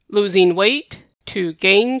Losing weight to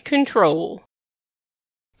gain control.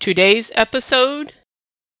 Today's episode,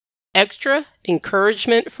 extra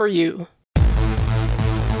encouragement for you.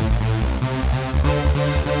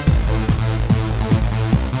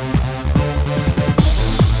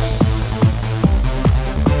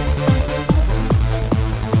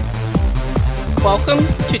 Welcome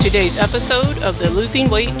to today's episode of the Losing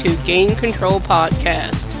Weight to Gain Control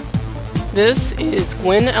podcast. This is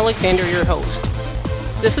Gwen Alexander, your host.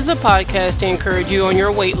 This is a podcast to encourage you on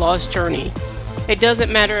your weight loss journey. It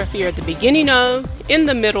doesn't matter if you're at the beginning of, in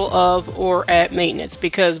the middle of, or at maintenance,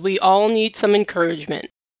 because we all need some encouragement.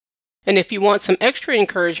 And if you want some extra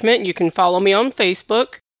encouragement, you can follow me on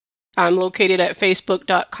Facebook. I'm located at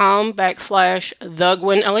facebook.com/The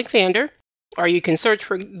Gwen Alexander. Or you can search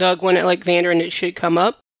for The Gwen Alexander and it should come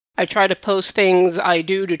up. I try to post things I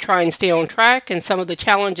do to try and stay on track and some of the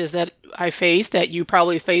challenges that I face that you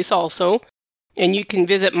probably face also. And you can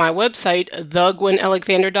visit my website,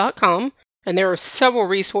 thegwenalexander.com, and there are several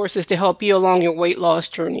resources to help you along your weight loss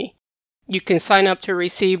journey. You can sign up to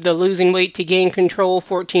receive the Losing Weight to Gain Control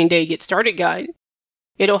 14-Day Get Started Guide.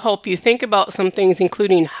 It'll help you think about some things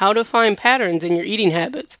including how to find patterns in your eating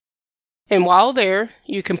habits. And while there,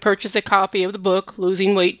 you can purchase a copy of the book,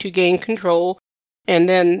 Losing Weight to Gain Control, and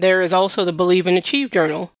then there is also the Believe and Achieve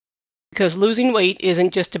journal. Because losing weight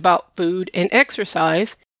isn't just about food and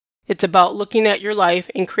exercise, it's about looking at your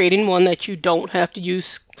life and creating one that you don't have to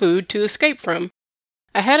use food to escape from.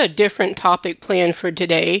 I had a different topic planned for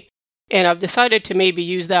today, and I've decided to maybe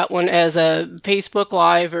use that one as a Facebook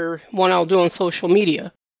Live or one I'll do on social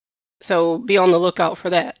media. So be on the lookout for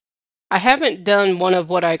that. I haven't done one of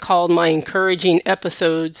what I called my encouraging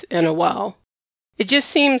episodes in a while. It just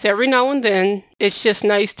seems every now and then it's just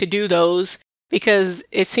nice to do those because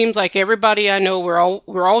it seems like everybody I know we're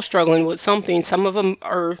all struggling with something. Some of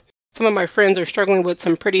my friends are struggling with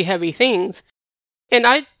some pretty heavy things. And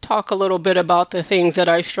I talk a little bit about the things that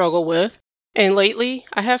I struggle with. And lately,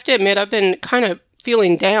 I have to admit I've been kind of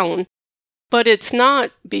feeling down. But it's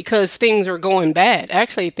not because things are going bad.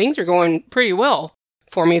 Actually, things are going pretty well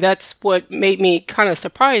for me. That's what made me kind of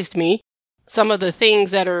surprised me. Some of the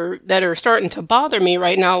things that are starting to bother me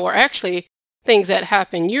right now are actually things that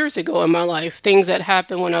happened years ago in my life. Things that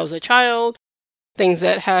happened when I was a child, things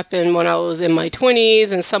that happened when I was in my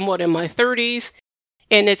 20s and somewhat in my 30s.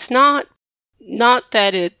 And it's not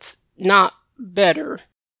that it's not better.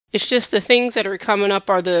 It's just the things that are coming up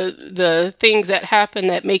are the things that happen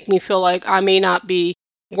that make me feel like I may not be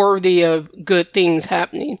worthy of good things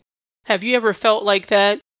happening. Have you ever felt like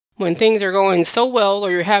that when things are going so well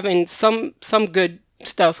or you're having some good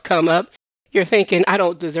stuff come up? You're thinking, I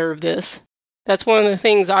don't deserve this. That's one of the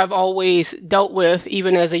things I've always dealt with,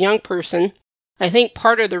 even as a young person. I think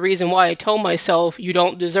part of the reason why I told myself, you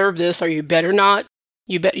don't deserve this or you better not,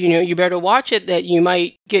 you better watch it, that you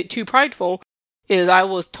might get too prideful, is I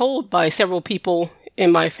was told by several people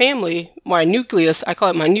in my family, my nucleus, I call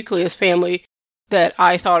it my nucleus family, that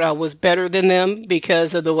I thought I was better than them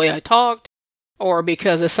because of the way I talked or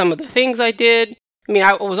because of some of the things I did. I mean,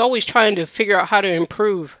 I was always trying to figure out how to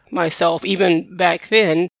improve myself, even back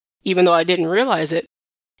then, even though I didn't realize it.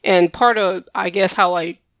 And part of, I guess, how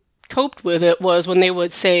I coped with it was when they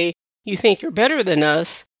would say, you think you're better than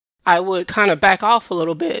us, I would kind of back off a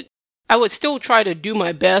little bit. I would still try to do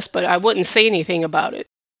my best, but I wouldn't say anything about it.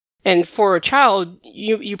 And for a child,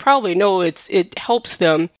 you probably know it helps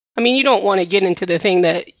them. I mean, you don't want to get into the thing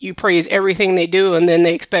that you praise everything they do and then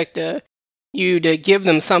they expect you to give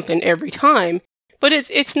them something every time. But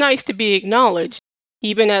it's nice to be acknowledged,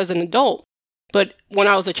 even as an adult. But when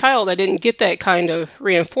I was a child, I didn't get that kind of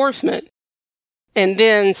reinforcement. And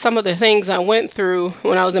then some of the things I went through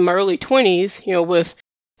when I was in my early 20s, with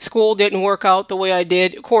school didn't work out the way I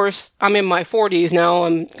did. Of course, I'm in my 40s now.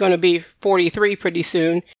 I'm going to be 43 pretty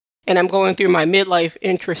soon. And I'm going through my midlife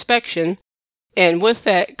introspection. And with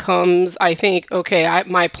that comes, I think, okay,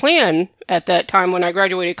 my plan at that time when I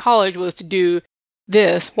graduated college was to do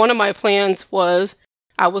this. One of my plans was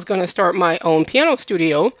I was going to start my own piano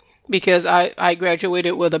studio because I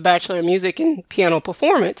graduated with a Bachelor of Music in Piano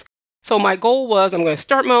Performance. So my goal was I'm going to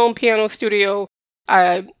start my own piano studio.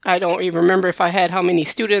 I don't even remember if I had how many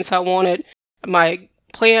students I wanted. My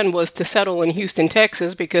plan was to settle in Houston,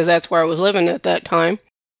 Texas, because that's where I was living at that time.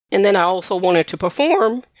 And then I also wanted to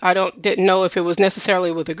perform. Didn't know if it was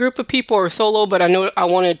necessarily with a group of people or solo, but I know I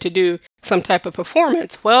wanted to do some type of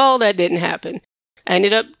performance. Well, that didn't happen. I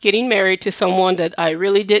ended up getting married to someone that I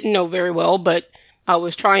really didn't know very well, but I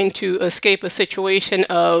was trying to escape a situation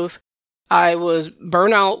of I was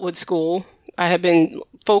burnt out with school. I had been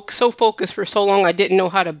so focused for so long, I didn't know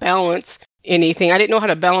how to balance anything. I didn't know how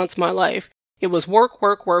to balance my life. It was work,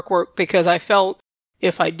 work, work, work, because I felt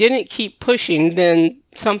if I didn't keep pushing, then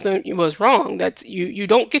something was wrong. That's you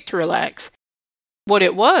don't get to relax. What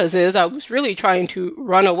it was is I was really trying to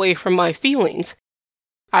run away from my feelings.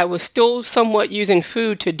 I was still somewhat using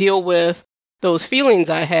food to deal with those feelings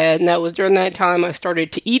I had, and that was during that time I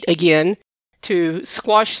started to eat again to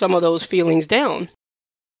squash some of those feelings down.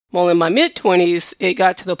 Well, in my mid-20s, it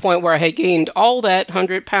got to the point where I had gained all that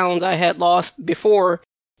 100 pounds I had lost before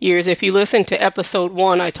years. If you listen to episode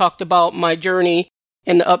 1, I talked about my journey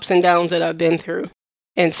and the ups and downs that I've been through.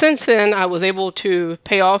 And since then, I was able to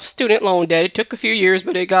pay off student loan debt. It took a few years,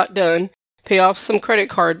 but it got done. Pay off some credit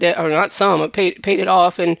card debt, or not some, I paid it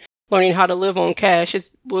off, and learning how to live on cash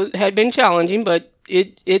had been challenging, but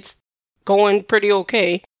it's going pretty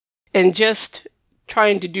okay. And just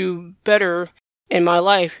trying to do better in my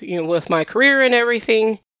life, with my career and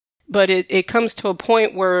everything. But it comes to a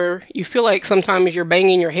point where you feel like sometimes you're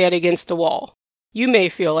banging your head against the wall. You may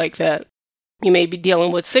feel like that. You may be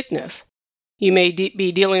dealing with sickness. You may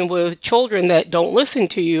be dealing with children that don't listen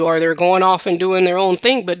to you, or they're going off and doing their own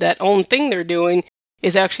thing, but that own thing they're doing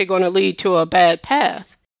is actually going to lead to a bad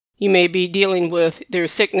path. You may be dealing with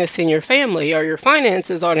there's sickness in your family, or your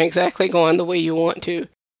finances aren't exactly going the way you want to.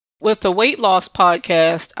 With the weight loss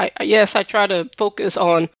podcast, I try to focus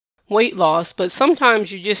on weight loss, but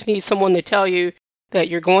sometimes you just need someone to tell you that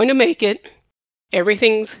you're going to make it.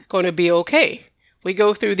 Everything's going to be okay. We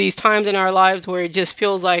go through these times in our lives where it just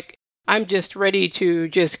feels like I'm just ready to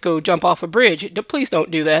just go jump off a bridge. Please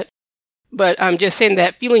don't do that. But I'm just saying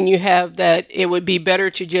that feeling you have that it would be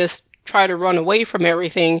better to just try to run away from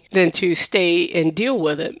everything than to stay and deal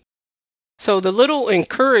with it. So the little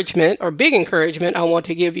encouragement, or big encouragement, I want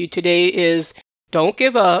to give you today is don't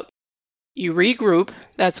give up. You regroup.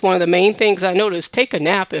 That's one of the main things I noticed. Take a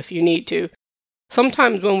nap if you need to.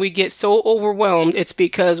 Sometimes when we get so overwhelmed, it's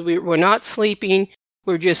because we're not sleeping.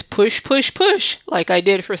 We're just push, like I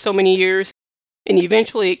did for so many years. And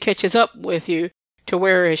eventually it catches up with you to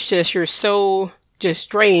where it's just you're so just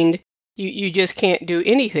drained, you just can't do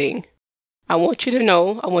anything. I want you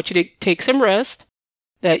to take some rest,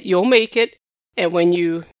 that you'll make it. And when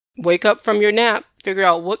you wake up from your nap, figure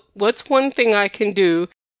out what's one thing I can do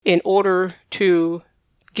in order to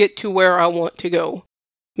get to where I want to go.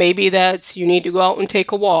 Maybe that's you need to go out and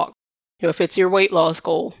take a walk, if it's your weight loss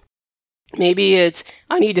goal. Maybe it's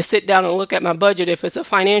I need to sit down and look at my budget if it's a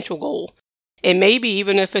financial goal. And maybe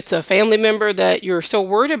even if it's a family member that you're so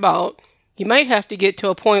worried about, you might have to get to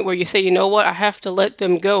a point where you say, you know what, I have to let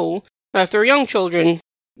them go. Now, if they're young children,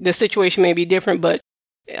 the situation may be different, but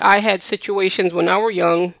I had situations when I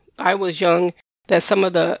was young, that some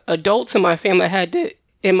of the adults in my family had to,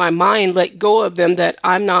 in my mind, let go of them, that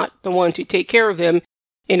I'm not the one to take care of them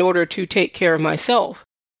in order to take care of myself.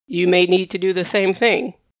 You may need to do the same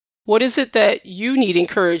thing. What is it that you need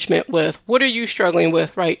encouragement with? What are you struggling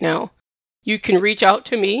with right now? You can reach out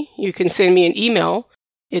to me. You can send me an email.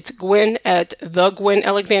 It's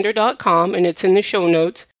gwen@thegwenalexander.com, and it's in the show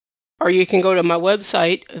notes. Or you can go to my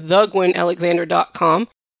website, thegwenalexander.com,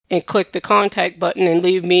 and click the contact button and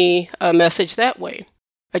leave me a message that way.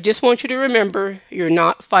 I just want you to remember you're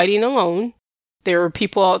not fighting alone. There are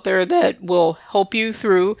people out there that will help you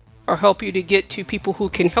through, or help you to get to people who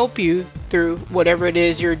can help you through whatever it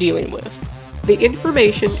is you're dealing with. The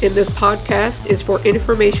information in this podcast is for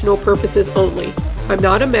informational purposes only. I'm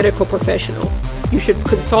not a medical professional. You should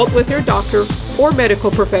consult with your doctor or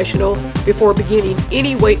medical professional before beginning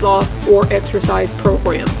any weight loss or exercise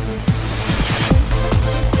program.